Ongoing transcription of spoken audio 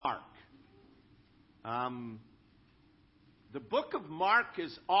The book of Mark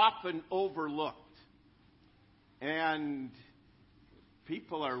is often overlooked. And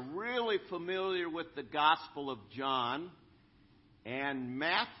people are really familiar with the Gospel of John. And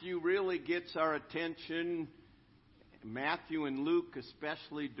Matthew really gets our attention. Matthew and Luke,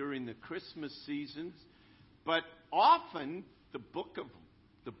 especially during the Christmas seasons. But often the book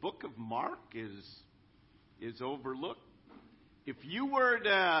of Mark is overlooked. If you were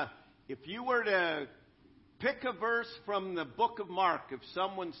to pick a verse from the book of Mark, if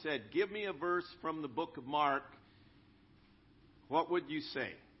someone said, "Give me a verse from the book of Mark," what would you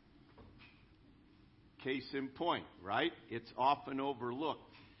say? Case in point, right? It's often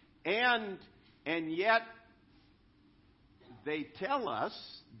overlooked. And yet they tell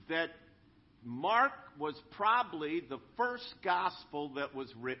us that Mark was probably the first gospel that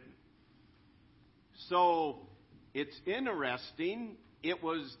was written. So it's interesting. It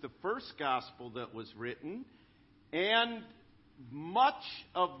was the first gospel that was written. And much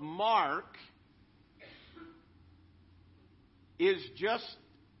of Mark is just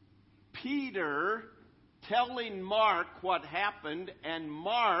Peter telling Mark what happened, and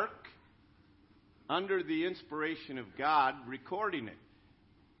Mark, under the inspiration of God, recording it.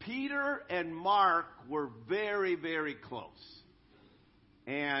 Peter and Mark were very, very close.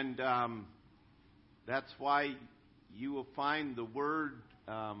 And that's why you will find the word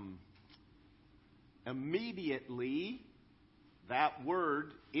immediately, that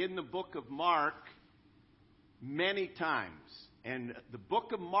word, in the book of Mark many times. And the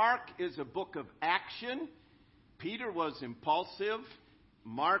book of Mark is a book of action. Peter was impulsive.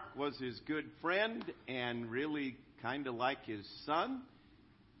 Mark was his good friend and really kind of like his son,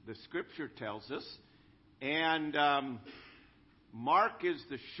 the scripture tells us. And Mark is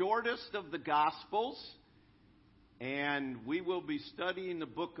the shortest of the Gospels. And we will be studying the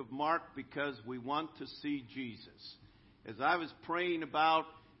book of Mark because we want to see Jesus. As I was praying about,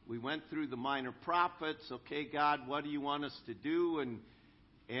 we went through the minor prophets. Okay, God, what do you want us to do?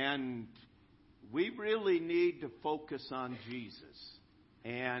 And we really need to focus on Jesus.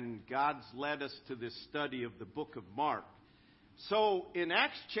 And God's led us to this study of the book of Mark. So in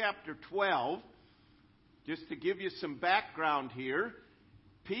Acts chapter 12, just to give you some background here,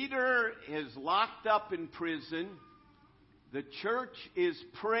 Peter is locked up in prison. The church is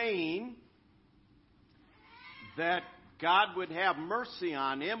praying that God would have mercy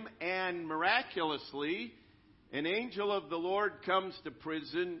on him, and miraculously, an angel of the Lord comes to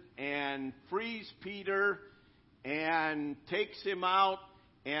prison and frees Peter and takes him out,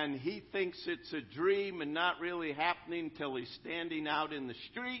 and he thinks it's a dream and not really happening till he's standing out in the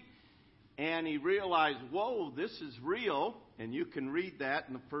street, and he realized, whoa, this is real, and you can read that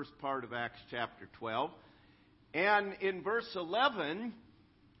in the first part of Acts chapter 12. And in verse 11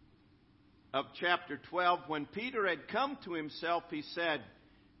 of chapter 12, when Peter had come to himself, he said,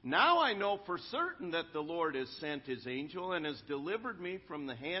 "Now I know for certain that the Lord has sent his angel and has delivered me from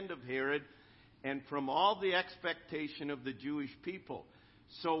the hand of Herod and from all the expectation of the Jewish people."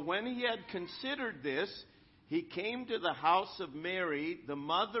 So when he had considered this, he came to the house of Mary, the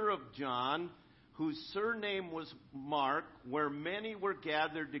mother of John, whose surname was Mark, where many were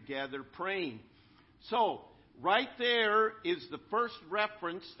gathered together praying. So right there is the first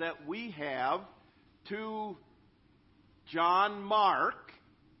reference that we have to John Mark,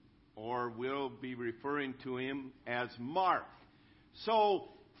 or we'll be referring to him as Mark.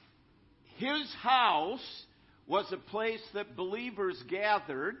 So his house was a place that believers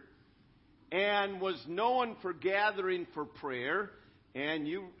gathered and was known for gathering for prayer. And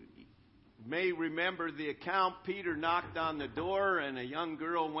you may remember the account. Peter knocked on the door, and a young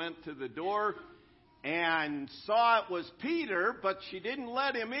girl went to the door and saw it was Peter, but she didn't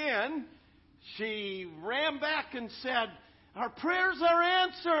let him in. She ran back and said, "Our prayers are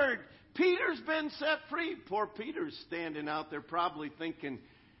answered. Peter's been set free." Poor Peter's standing out there probably thinking,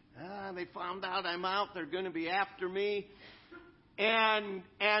 they found out I'm out. They're going to be after me. And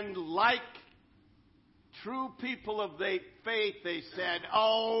like true people of faith, they said,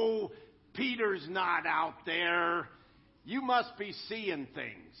 "Oh, Peter's not out there. You must be seeing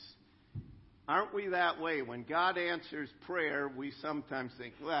things." Aren't we that way? When God answers prayer, we sometimes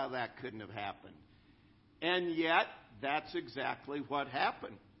think, well, that couldn't have happened. And yet, that's exactly what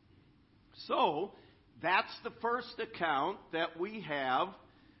happened. So, that's the first account that we have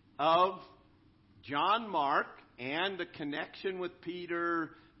of John Mark and the connection with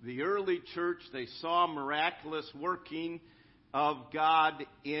Peter, the early church. They saw miraculous working of God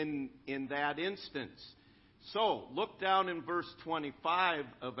in that instance. So, look down in verse 25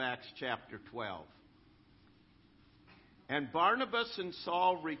 of Acts chapter 12. And Barnabas and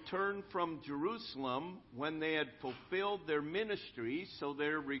Saul returned from Jerusalem when they had fulfilled their ministry. So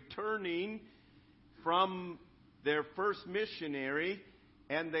they're returning from their first missionary.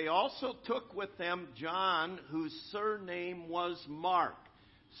 And they also took with them John, whose surname was Mark.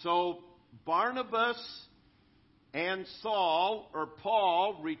 So Barnabas and Saul, or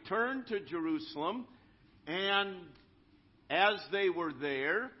Paul, returned to Jerusalem. And as they were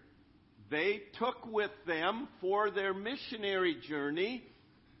there, they took with them for their missionary journey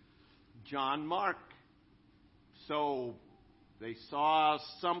John Mark. So they saw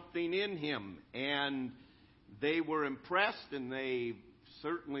something in him, and they were impressed, and they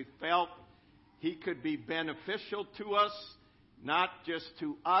certainly felt he could be beneficial to us, not just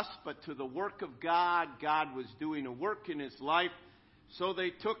to us, but to the work of God. God was doing a work in his life, so they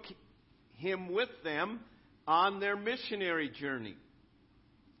took him with them on their missionary journey.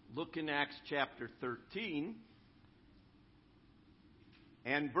 Look in Acts chapter 13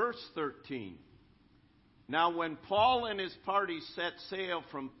 and verse 13. Now when Paul and his party set sail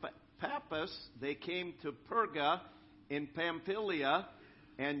from Paphos, they came to Perga in Pamphylia,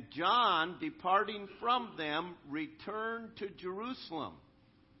 and John, departing from them, returned to Jerusalem.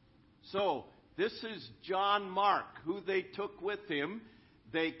 So this is John Mark, who they took with him.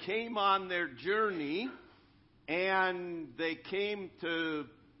 They came on their journey, and they came to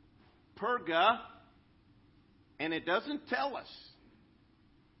Perga, and it doesn't tell us.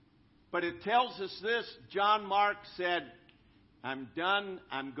 But it tells us this: John Mark said, I'm done,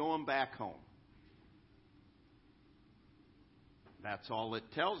 I'm going back home. That's all it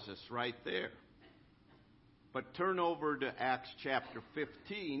tells us right there. But turn over to Acts chapter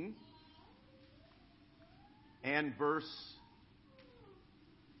 15 and verse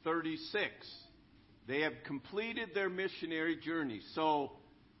 36. They have completed their missionary journey. So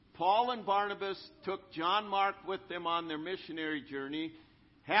Paul and Barnabas took John Mark with them on their missionary journey.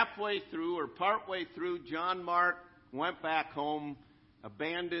 Halfway through, or partway through, John Mark went back home,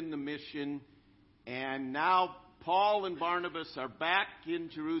 abandoned the mission, and now Paul and Barnabas are back in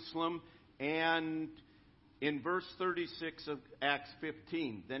Jerusalem. And in verse 36 of Acts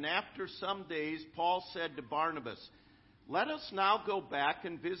 15, then after some days, Paul said to Barnabas, let us now go back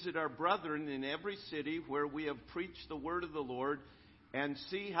and visit our brethren in every city where we have preached the word of the Lord, and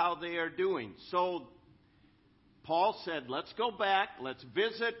see how they are doing. So Paul said, let's go back, let's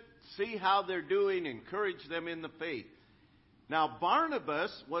visit, see how they're doing, encourage them in the faith. Now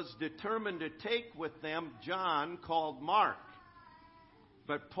Barnabas was determined to take with them John, called Mark.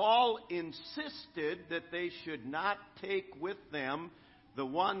 But Paul insisted that they should not take with them the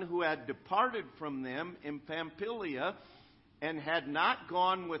one who had departed from them in Pamphylia and had not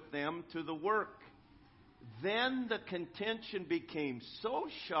gone with them to the work. Then the contention became so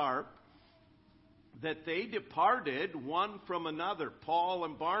sharp that they departed one from another, Paul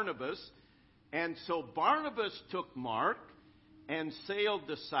and Barnabas. And so Barnabas took Mark and sailed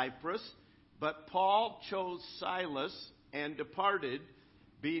to Cyprus, but Paul chose Silas and departed,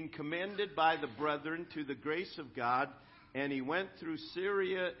 being commended by the brethren to the grace of God. And he went through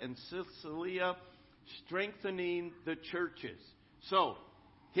Syria and Cilicia, strengthening the churches. So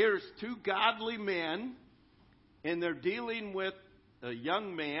here's two godly men, and they're dealing with a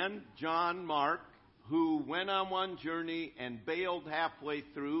young man, John Mark, who went on one journey and bailed halfway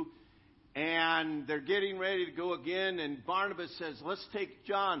through, and they're getting ready to go again, and Barnabas says, let's take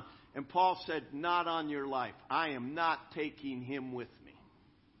John. And Paul said, not on your life. I am not taking him with me.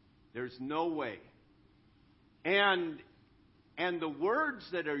 There's no way. And the words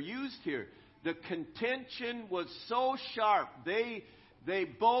that are used here, the contention was so sharp. They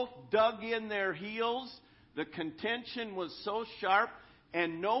both dug in their heels. The contention was so sharp,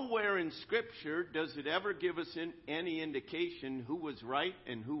 and nowhere in Scripture does it ever give us any indication who was right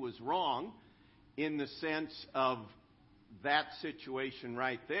and who was wrong in the sense of that situation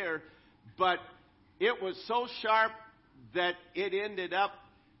right there. But it was so sharp that it ended up,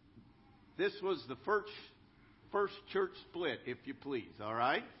 this was the first church split, if you please, all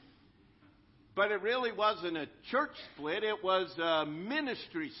right? But it really wasn't a church split, it was a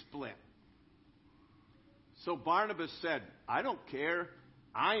ministry split. So Barnabas said, I don't care.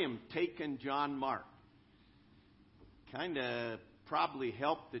 I am taking John Mark. Kind of probably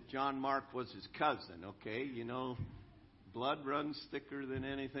helped that John Mark was his cousin, okay? You know, blood runs thicker than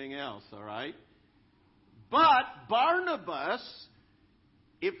anything else, all right? But Barnabas,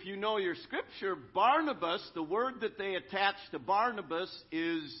 if you know your Scripture, Barnabas, the word that they attach to Barnabas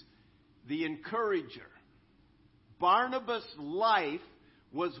is the encourager. Barnabas' life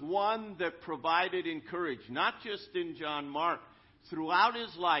was one that provided encouragement, not just in John Mark. Throughout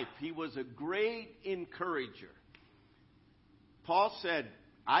his life, he was a great encourager. Paul said,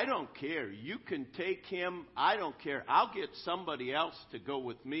 I don't care. You can take him. I don't care. I'll get somebody else to go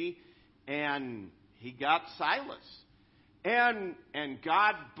with me. And he got Silas. And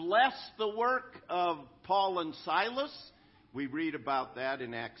God blessed the work of Paul and Silas. We read about that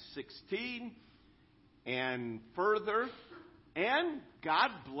in Acts 16 and further. And God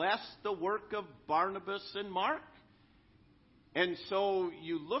blessed the work of Barnabas and Mark. And so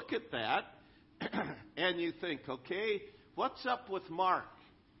you look at that and you think, okay, what's up with Mark?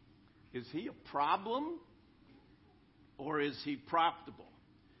 Is he a problem or is he profitable?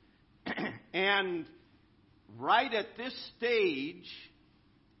 And right at this stage,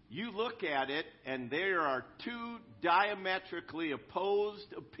 you look at it and there are two diametrically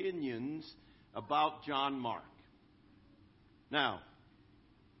opposed opinions about John Mark. Now,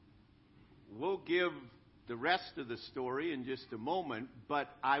 we'll give the rest of the story in just a moment, but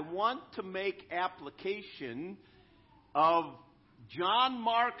I want to make application of John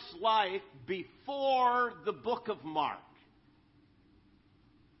Mark's life before the book of Mark.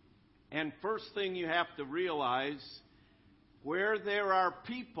 And first thing you have to realize, where there are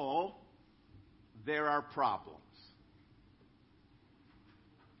people, there are problems.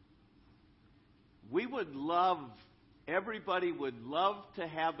 Everybody would love to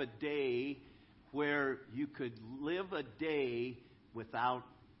have a day where you could live a day without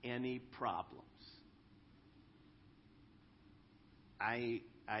any problems. I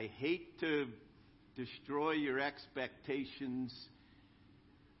hate to destroy your expectations.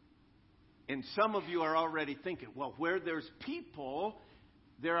 And some of you are already thinking, well, where there's people,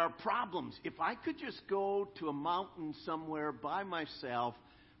 there are problems. If I could just go to a mountain somewhere by myself,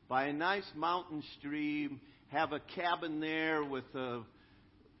 by a nice mountain stream, have a cabin there with a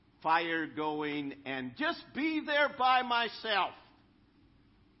fire going, and just be there by myself.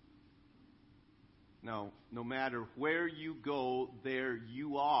 No matter where you go, there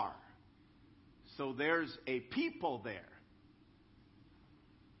you are. So there's a people there.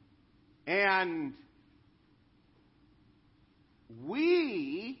 And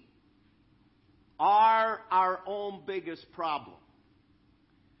we are our own biggest problem.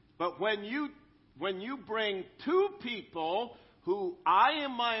 But when you bring two people who I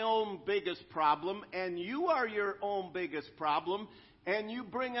am my own biggest problem and you are your own biggest problem, and you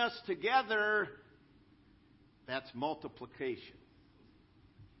bring us together, that's multiplication.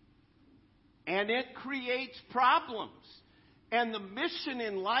 And it creates problems. And the mission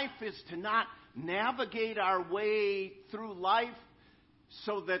in life is to not navigate our way through life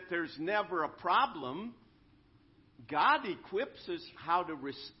so that there's never a problem. God equips us how to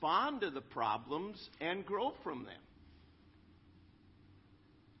respond to the problems and grow from them.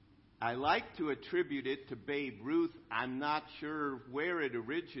 I like to attribute it to Babe Ruth. I'm not sure where it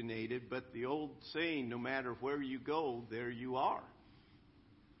originated, but the old saying, no matter where you go, there you are.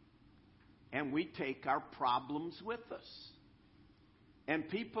 And we take our problems with us. And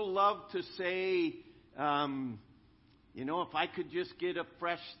people love to say, if I could just get a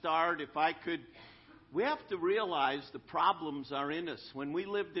fresh start, we have to realize the problems are in us. When we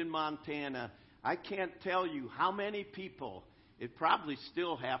lived in Montana, I can't tell you how many people, it's probably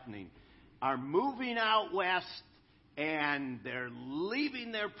still happening, are moving out west and they're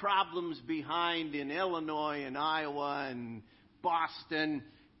leaving their problems behind in Illinois and Iowa and Boston,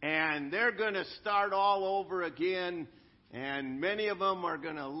 and they're going to start all over again. And many of them are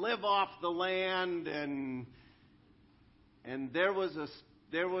going to live off the land. And there was a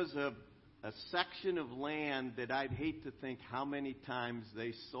section of land that I'd hate to think how many times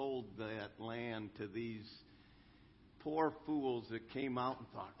they sold that land to these poor fools that came out and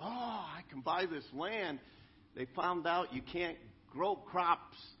thought, I can buy this land. They found out you can't grow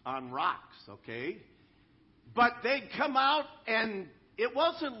crops on rocks, okay? But they'd come out, and it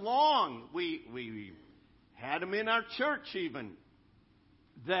wasn't long. We had them in our church even,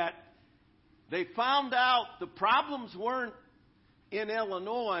 that they found out the problems weren't in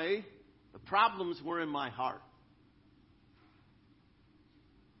Illinois, the problems were in my heart.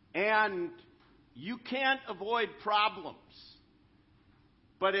 And you can't avoid problems,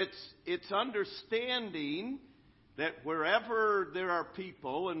 but it's understanding that wherever there are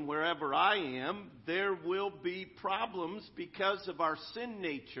people and wherever I am, there will be problems because of our sin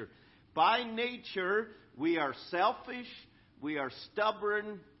nature. By nature, we are selfish, we are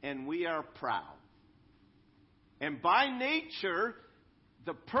stubborn, and we are proud. And by nature,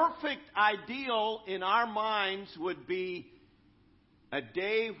 the perfect ideal in our minds would be a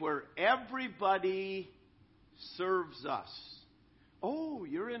day where everybody serves us. Oh,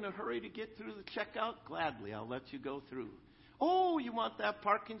 you're in a hurry to get through the checkout? Gladly, I'll let you go through. Oh, you want that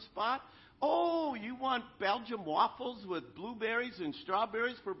parking spot? Oh, you want Belgian waffles with blueberries and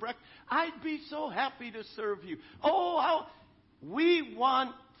strawberries for breakfast? I'd be so happy to serve you. Oh, we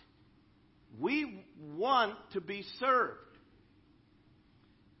want to be served.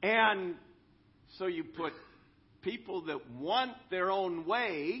 And so you put people that want their own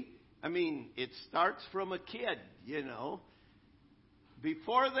way. I mean, it starts from a kid, you know.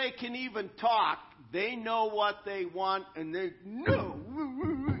 Before they can even talk, they know what they want, and they no,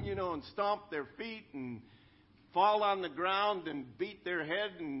 you know, and stomp their feet and fall on the ground and beat their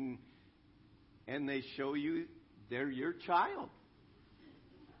head, and they show you they're your child.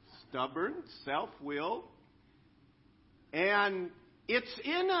 Stubborn, self-willed, and it's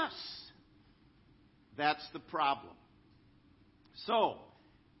in us. That's the problem. So,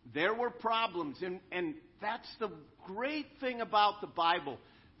 there were problems, and that's the great thing about the Bible.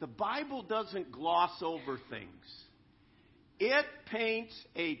 The Bible doesn't gloss over things. It paints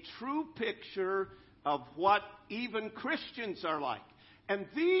a true picture of what even Christians are like. And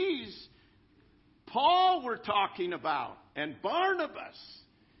these, Paul we're talking about, and Barnabas,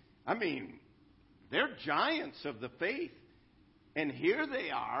 I mean, they're giants of the faith. And here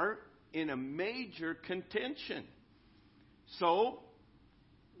they are in a major contention. So,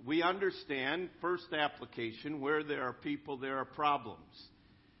 we understand, first application, where there are people, there are problems.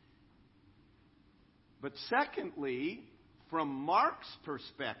 But secondly, from Mark's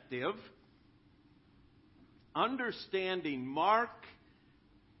perspective, understanding Mark,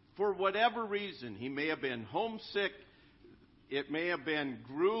 for whatever reason, he may have been homesick, it may have been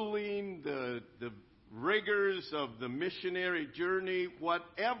grueling, the rigors of the missionary journey,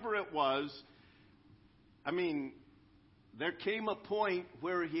 whatever it was, I mean, there came a point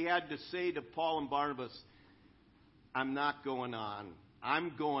where he had to say to Paul and Barnabas, I'm not going on.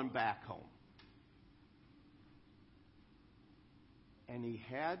 I'm going back home. And he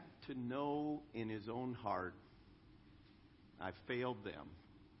had to know in his own heart, I failed them.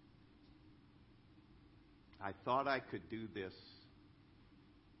 I thought I could do this,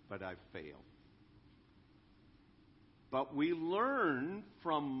 but I failed. But we learn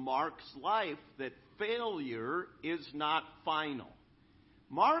from Mark's life that failure is not final.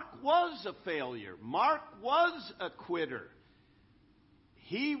 Mark was a failure. Mark was a quitter.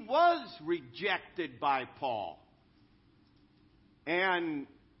 He was rejected by Paul. And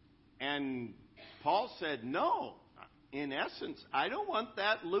Paul said, no, in essence, I don't want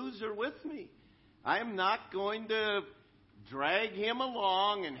that loser with me. I am not going to drag him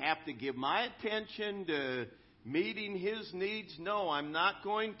along and have to give my attention to meeting his needs. No, I'm not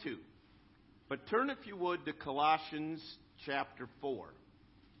going to. But turn, if you would, to Colossians chapter 4.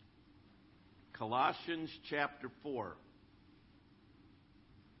 Colossians chapter 4.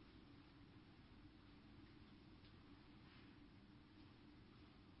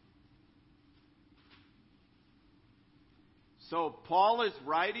 So Paul is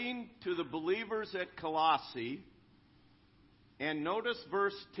writing to the believers at Colossae. And notice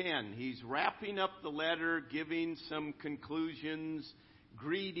verse 10. He's wrapping up the letter, giving some conclusions,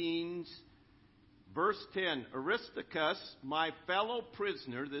 greetings. Verse 10, Aristarchus, my fellow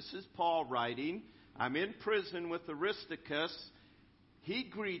prisoner, this is Paul writing, I'm in prison with Aristarchus. He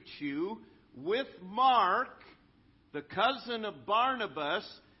greets you with Mark, the cousin of Barnabas,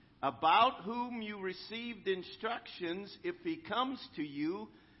 about whom you received instructions. If he comes to you,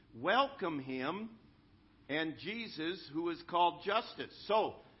 welcome him, and Jesus, who is called Justice.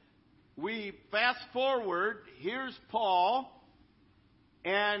 So, we fast forward, here's Paul,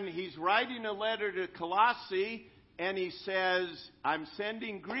 and he's writing a letter to Colossae, and he says, I'm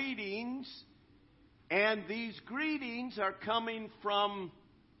sending greetings, and these greetings are coming from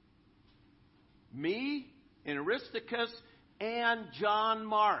me and Aristarchus and John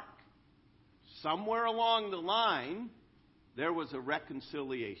Mark. Somewhere along the line, there was a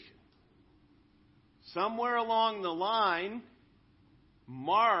reconciliation. Somewhere along the line,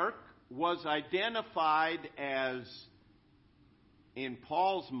 Mark was identified as, in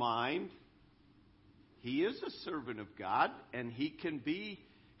Paul's mind, he is a servant of God, and he can be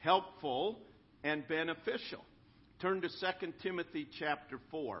helpful and beneficial. Turn to 2 Timothy chapter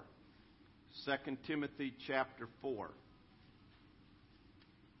 4. 2 Timothy chapter 4.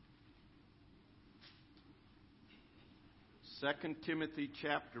 Second Timothy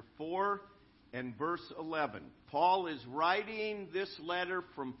chapter 4 and verse 11. Paul is writing this letter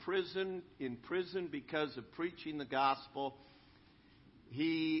from prison, in prison because of preaching the gospel.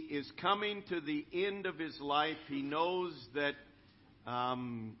 He is coming to the end of his life. He knows that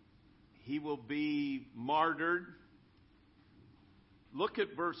he will be martyred. Look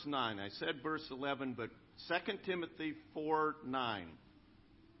at verse 9. I said verse 11, but 2 Timothy 4:9.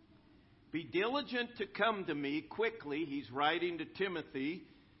 Be diligent to come to me quickly. He's writing to Timothy.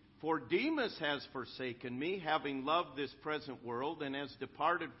 For Demas has forsaken me, having loved this present world, and has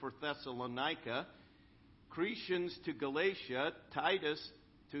departed for Thessalonica. Cretans to Galatia, Titus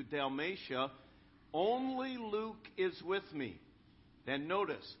to Dalmatia. Only Luke is with me. Then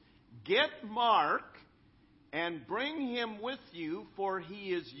notice, get Mark and bring him with you, for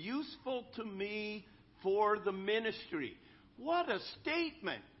he is useful to me for the ministry. What a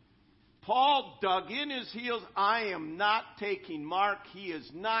statement. Paul dug in his heels. I am not taking Mark. He is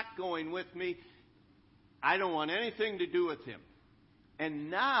not going with me. I don't want anything to do with him.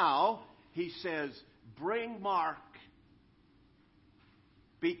 And now he says, bring Mark.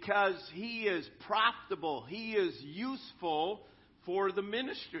 Because he is profitable. He is useful for the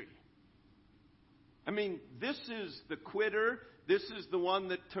ministry. I mean, this is the quitter. This is the one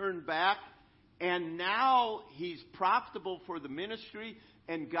that turned back. And now he's profitable for the ministry.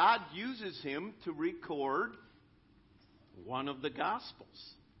 And God uses him to record one of the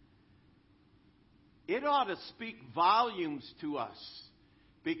Gospels. It ought to speak volumes to us.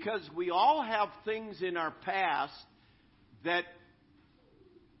 Because we all have things in our past that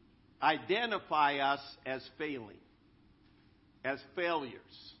identify us as failing. As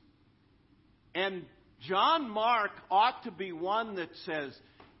failures. And John Mark ought to be one that says,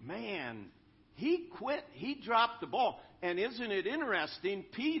 man, he quit. He dropped the ball. And isn't it interesting?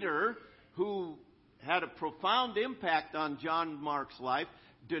 Peter, who had a profound impact on John Mark's life,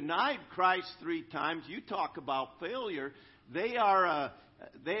 denied Christ 3 times. You talk about failure. They are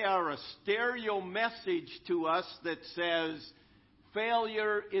a stereo message to us that says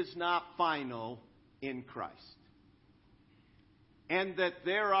failure is not final in Christ. And that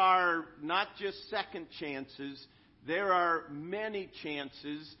there are not just second chances, there are many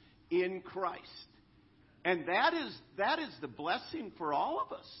chances in Christ. And that is the blessing for all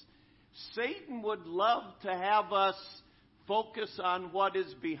of us. Satan would love to have us focus on what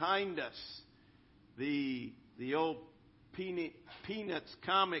is behind us. The old Peanuts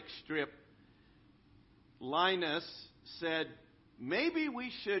comic strip, Linus said, maybe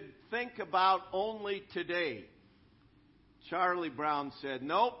we should think about only today. Charlie Brown said,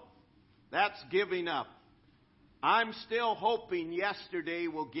 nope, that's giving up. I'm still hoping yesterday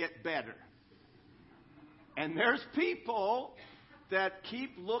will get better. And there's people that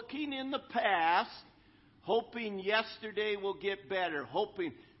keep looking in the past, hoping yesterday will get better,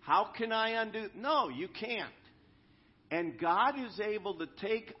 hoping, how can I undo? No, you can't. And God is able to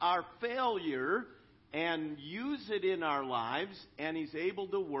take our failure and use it in our lives, and He's able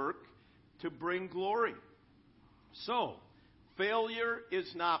to work to bring glory. So, failure is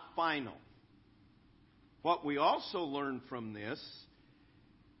not final. What we also learn from this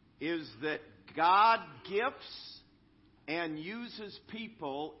is that God gifts and uses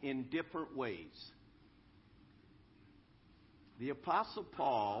people in different ways. The Apostle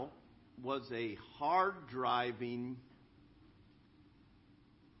Paul was a hard-driving,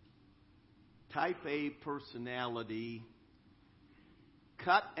 type A personality,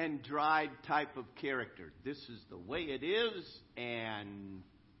 cut and dried type of character. This is the way it is, and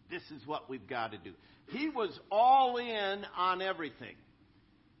this is what we've got to do. He was all in on everything.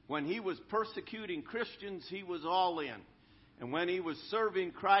 When he was persecuting Christians, he was all in. And when he was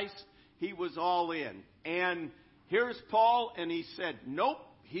serving Christ, he was all in. And here's Paul, and he said, nope,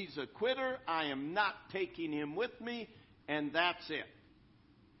 he's a quitter. I am not taking him with me, and that's it.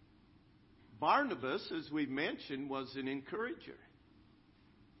 Barnabas, as we've mentioned, was an encourager.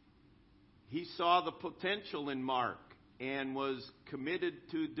 He saw the potential in Mark and was committed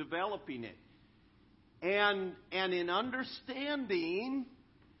to developing it. And in understanding,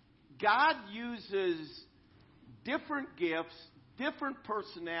 God uses different gifts, different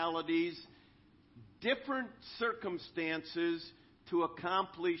personalities, different circumstances to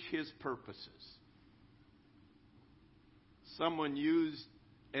accomplish His purposes. Someone used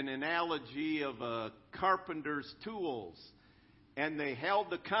an analogy of a carpenter's tools, and they held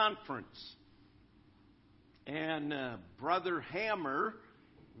the conference. And Brother Hammer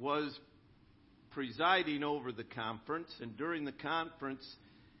was presiding over the conference, and during the conference,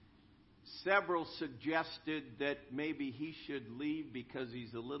 several suggested that maybe he should leave because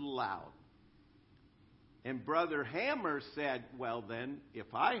he's a little loud. And Brother Hammer said, well then,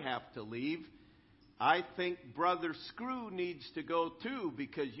 if I have to leave, I think Brother Screw needs to go too,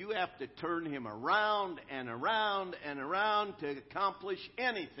 because you have to turn him around and around and around to accomplish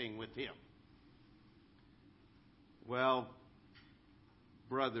anything with him. Well,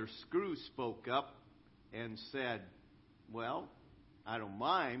 Brother Screw spoke up and said, well, I don't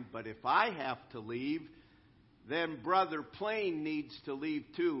mind, but if I have to leave, then Brother Plain needs to leave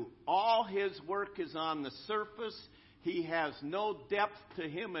too. All his work is on the surface. He has no depth to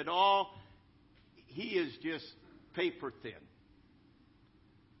him at all. He is just paper thin.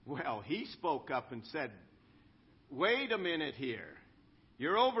 Well, he spoke up and said, wait a minute here.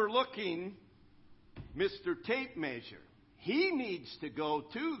 You're overlooking Mr. Tape Measure. He needs to go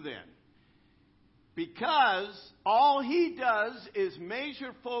too then. Because all he does is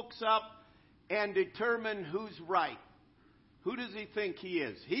measure folks up and determine who's right. Who does he think he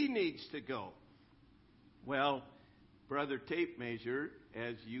is? He needs to go. Well, Brother Tape Measure,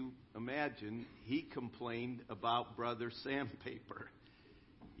 as you imagine, he complained about Brother Sandpaper.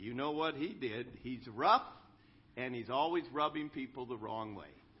 You know what he did. He's rough, and he's always rubbing people the wrong way.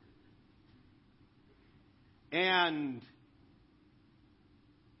 And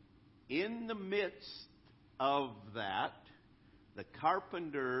in the midst of that, the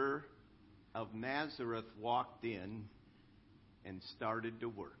carpenter of Nazareth walked in and started to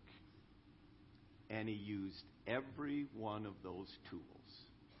work. And he used every one of those tools.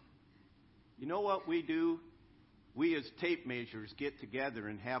 You know what we do? We as tape measures get together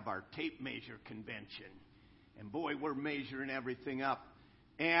and have our tape measure convention. And boy, we're measuring everything up.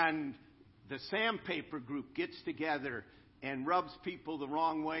 And the sandpaper group gets together and rubs people the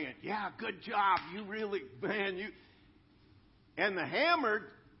wrong way. And, yeah, good job. You really, man, you... And the hammer,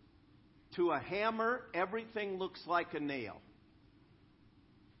 to a hammer, everything looks like a nail.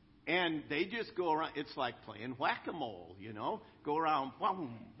 And they just go around. It's like playing whack-a-mole, you know. Go around,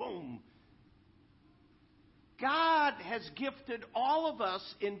 boom, boom. God has gifted all of us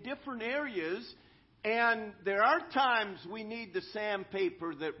in different areas. And there are times we need the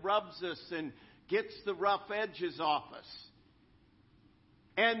sandpaper that rubs us and gets the rough edges off us.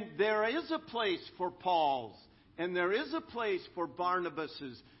 And there is a place for Paul's. And there is a place for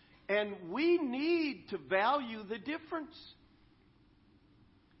Barnabas's. And we need to value the difference.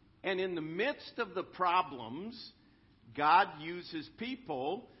 And in the midst of the problems, God uses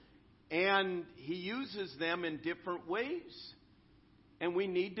people, and He uses them in different ways. And we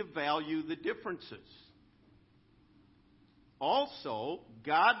need to value the differences. Also,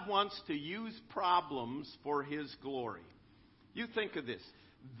 God wants to use problems for His glory. You think of this.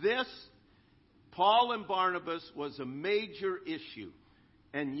 This, Paul and Barnabas, was a major issue.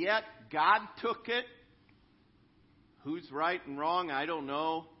 And yet, God took it. Who's right and wrong, I don't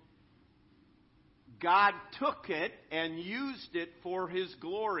know. God took it and used it for His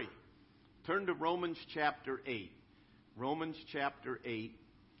glory. Turn to Romans chapter 8. Romans chapter 8.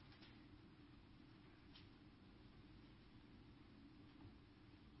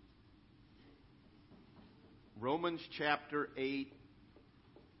 Romans chapter 8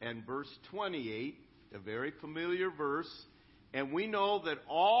 and verse 28, a very familiar verse. And we know that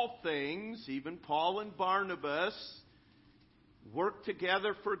all things, even Paul and Barnabas, work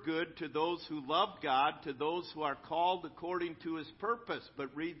together for good to those who love God, to those who are called according to His purpose.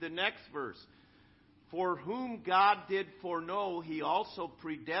 But read the next verse. For whom God did foreknow, He also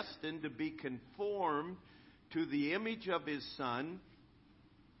predestined to be conformed to the image of His Son,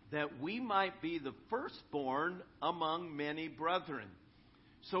 that we might be the firstborn among many brethren.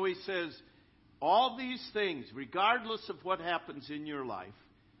 So he says, all these things, regardless of what happens in your life,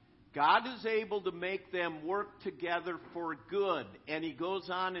 God is able to make them work together for good. And he goes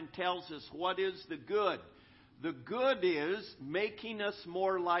on and tells us what is the good. The good is making us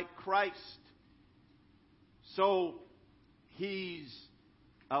more like Christ. So He's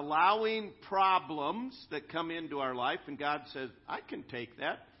allowing problems that come into our life, and God says, I can take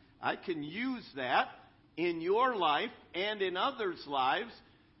that. I can use that in your life and in others' lives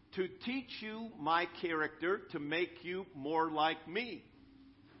to teach you my character, to make you more like me.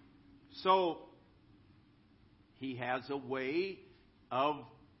 So He has a way of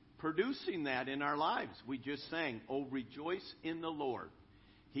producing that in our lives. We just sang, oh, rejoice in the Lord.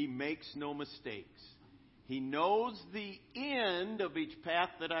 He makes no mistakes. He knows the end of each path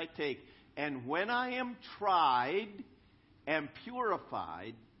that I take. And when I am tried and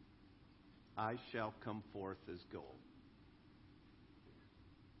purified, I shall come forth as gold.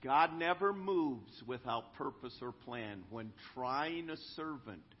 God never moves without purpose or plan when trying a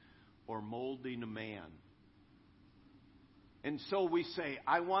servant or molding a man. And so we say,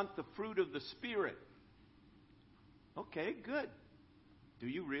 I want the fruit of the Spirit. Okay, good. Do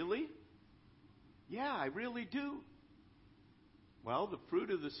you really? Yeah, I really do. Well, the fruit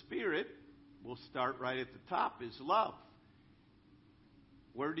of the Spirit, we'll start right at the top, is love.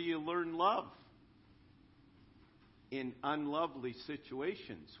 Where do you learn love? In unlovely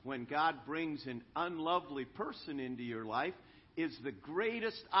situations. When God brings an unlovely person into your life, is the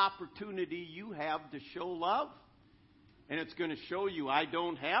greatest opportunity you have to show love. And it's going to show you I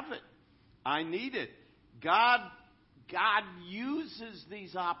don't have it. I need it. God uses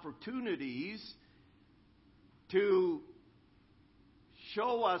these opportunities to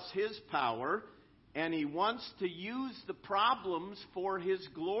show us His power, and He wants to use the problems for His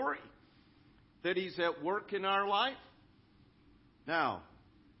glory that He's at work in our life. Now,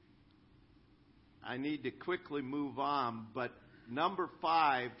 I need to quickly move on, but number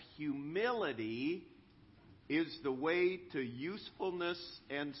 5, humility is the way to usefulness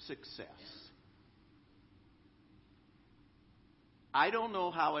and success. I don't know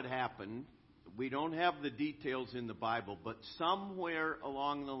how it happened. We don't have the details in the Bible, but somewhere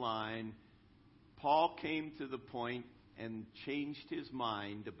along the line, Paul came to the point and changed his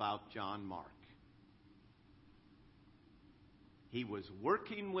mind about John Mark. He was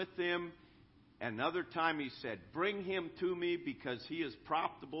working with him. Another time he said, bring him to me because he is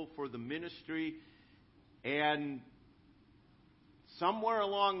profitable for the ministry. And somewhere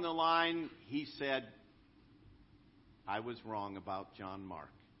along the line, he said, I was wrong about John Mark.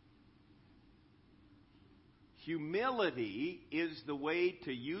 Humility is the way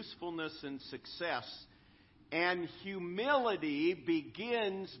to usefulness and success. And humility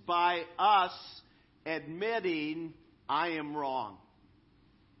begins by us admitting, I am wrong.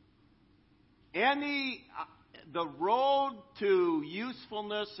 The road to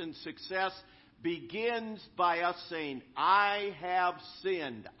usefulness and success begins by us saying, I have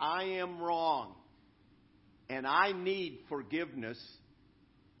sinned. I am wrong. And I need forgiveness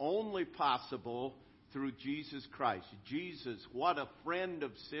only possible through Jesus Christ. Jesus, what a friend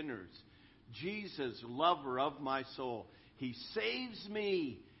of sinners. Jesus, lover of my soul. He saves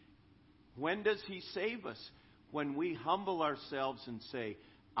me. When does He save us? When we humble ourselves and say,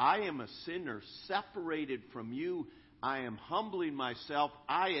 I am a sinner separated from you. I am humbling myself.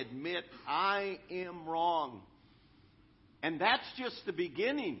 I admit I am wrong. And that's just the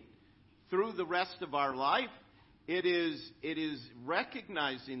beginning. Through the rest of our life, it is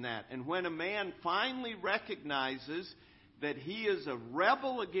recognizing that. And when a man finally recognizes that he is a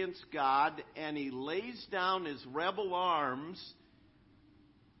rebel against God and he lays down his rebel arms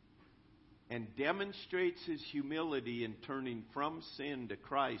and demonstrates his humility in turning from sin to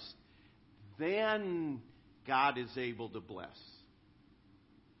Christ, then God is able to bless.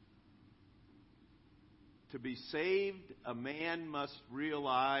 To be saved, a man must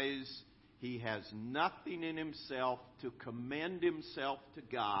realize he has nothing in himself to commend himself to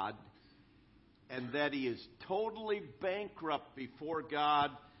God, and that he is totally bankrupt before God,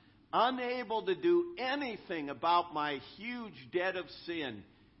 unable to do anything about my huge debt of sin.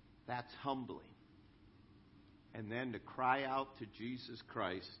 That's humbling. And then to cry out to Jesus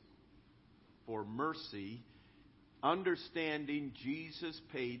Christ for mercy, understanding Jesus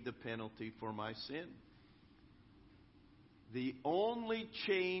paid the penalty for my sin. The only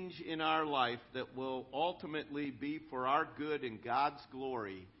change in our life that will ultimately be for our good and God's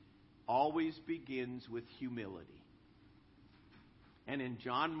glory always begins with humility. And in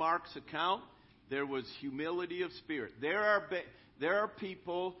John Mark's account, there was humility of spirit. There are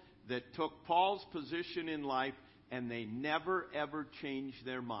people that took Paul's position in life and they never ever changed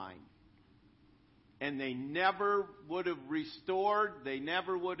their mind. And they never would have restored. They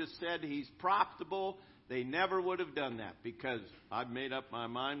never would have said he's profitable. They never would have done that because I've made up my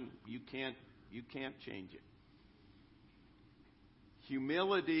mind. You can't change it.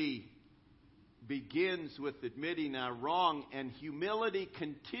 Humility begins with admitting our wrong, and humility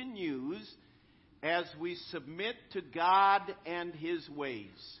continues as we submit to God and His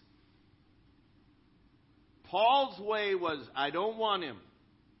ways. Paul's way was, I don't want him.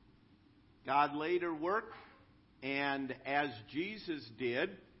 God later worked, and as Jesus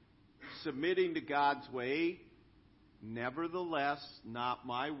did, submitting to God's way, nevertheless, not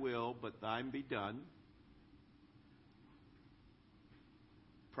my will, but thine be done.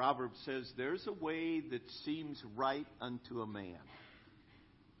 Proverbs says, there's a way that seems right unto a man.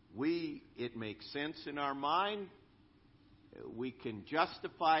 It makes sense in our mind. We can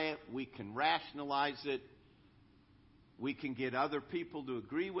justify it. We can rationalize it. We can get other people to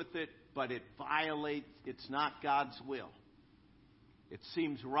agree with it, but it's not God's will. It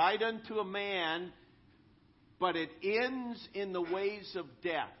seems right unto a man, but it ends in the ways of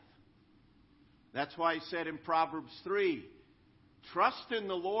death. That's why he said in Proverbs 3, trust in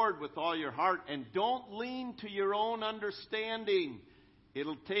the Lord with all your heart and don't lean to your own understanding.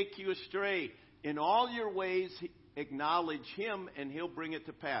 It'll take you astray. In all your ways, acknowledge Him and He'll bring it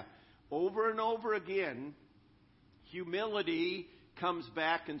to pass. Over and over again, humility comes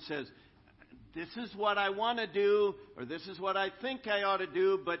back and says, this is what I want to do, or this is what I think I ought to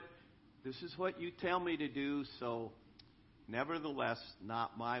do, but this is what you tell me to do, so Nevertheless,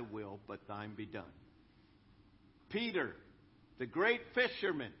 not my will, but thine be done. Peter, the great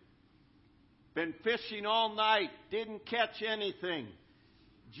fisherman, been fishing all night, didn't catch anything.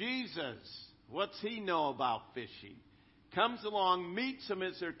 Jesus, what's he know about fishing? Comes along, meets them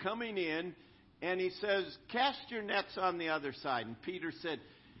as they're coming in, and he says, cast your nets on the other side. And Peter said,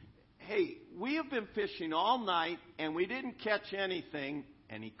 hey, we have been fishing all night, and we didn't catch anything.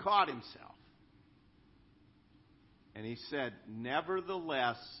 And he caught himself. And he said,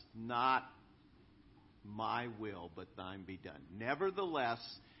 nevertheless, not my will, but thine be done. Nevertheless,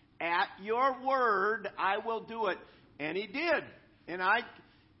 at your word, I will do it. And he did. And I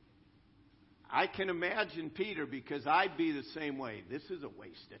can imagine Peter, because I'd be the same way. This is a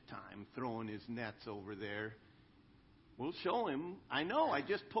waste of time, throwing his nets over there. We'll show him. I know, I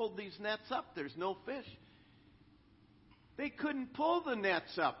just pulled these nets up. There's no fish. They couldn't pull the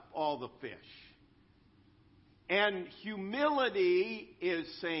nets up, all the fish. And humility is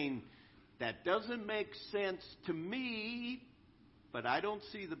saying, that doesn't make sense to me, but I don't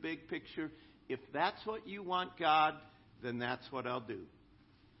see the big picture. If that's what you want, God, then that's what I'll do.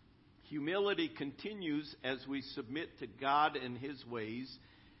 Humility continues as we submit to God and His ways.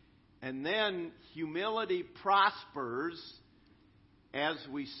 And then humility prospers as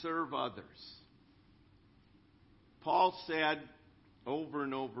we serve others. Paul said over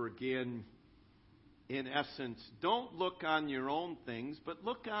and over again, in essence, don't look on your own things, but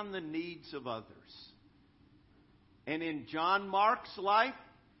look on the needs of others. And in John Mark's life,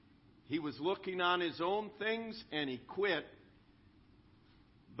 he was looking on his own things and he quit.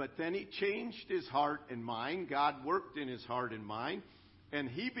 But then he changed his heart and mind. God worked in his heart and mind. And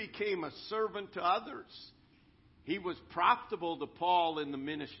he became a servant to others. He was profitable to Paul in the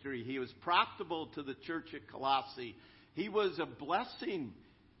ministry. He was profitable to the church at Colossae. He was a blessing.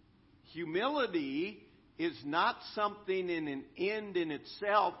 Humility is not something in an end in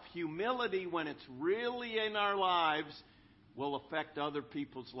itself. Humility, when it's really in our lives, will affect other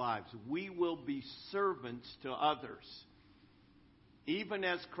people's lives. We will be servants to others. Even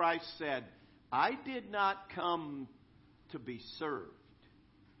as Christ said, I did not come to be served,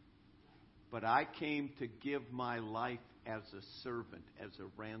 but I came to give my life as a servant, as a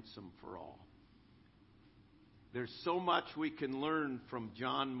ransom for all. There's so much we can learn from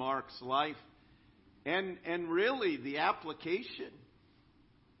John Mark's life, and really the application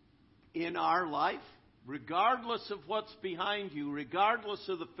in our life, regardless of what's behind you, regardless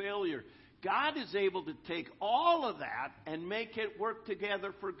of the failure. God is able to take all of that and make it work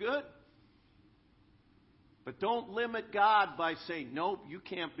together for good. But don't limit God by saying, nope, you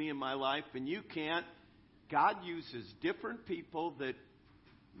can't be in my life and you can't. God uses different people that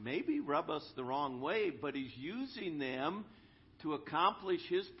maybe rub us the wrong way, but He's using them to accomplish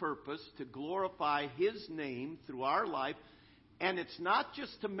His purpose, to glorify His name through our life. And it's not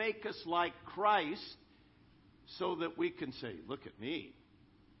just to make us like Christ so that we can say, look at me.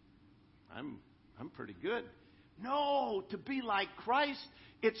 I'm pretty good. No, to be like Christ,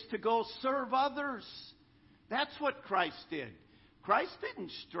 it's to go serve others. That's what Christ did. Christ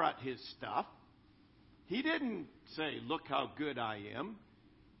didn't strut His stuff. He didn't say, look how good I am.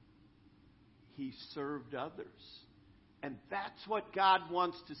 He served others. And that's what God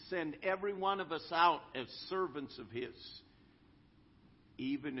wants to send every one of us out as servants of His.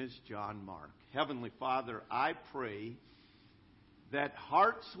 Even as John Mark. Heavenly Father, I pray that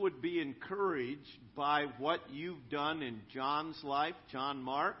hearts would be encouraged by what You've done in John's life, John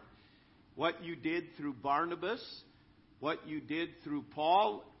Mark, what You did through Barnabas, what You did through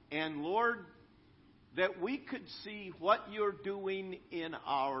Paul, and Lord, that we could see what You're doing in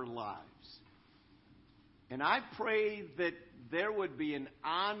our lives. And I pray that there would be an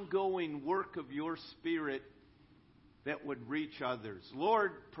ongoing work of Your Spirit that would reach others.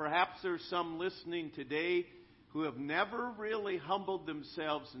 Lord, perhaps there's some listening today who have never really humbled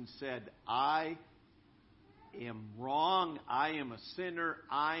themselves and said, I am wrong, I am a sinner,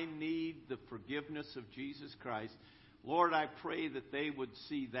 I need the forgiveness of Jesus Christ. Lord, I pray that they would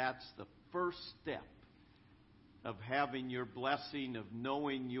see that's the first step of having Your blessing, of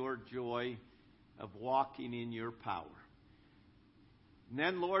knowing Your joy, of walking in Your power. And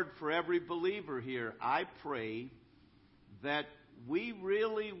then, Lord, for every believer here, I pray that we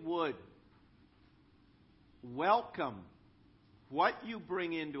really would welcome what You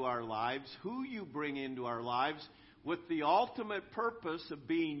bring into our lives, who You bring into our lives, with the ultimate purpose of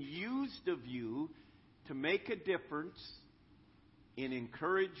being used of You to make a difference in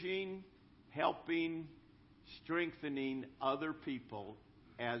encouraging, helping, strengthening other people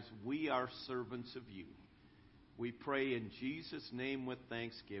as we are servants of You. We pray in Jesus' name with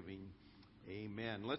thanksgiving. Amen.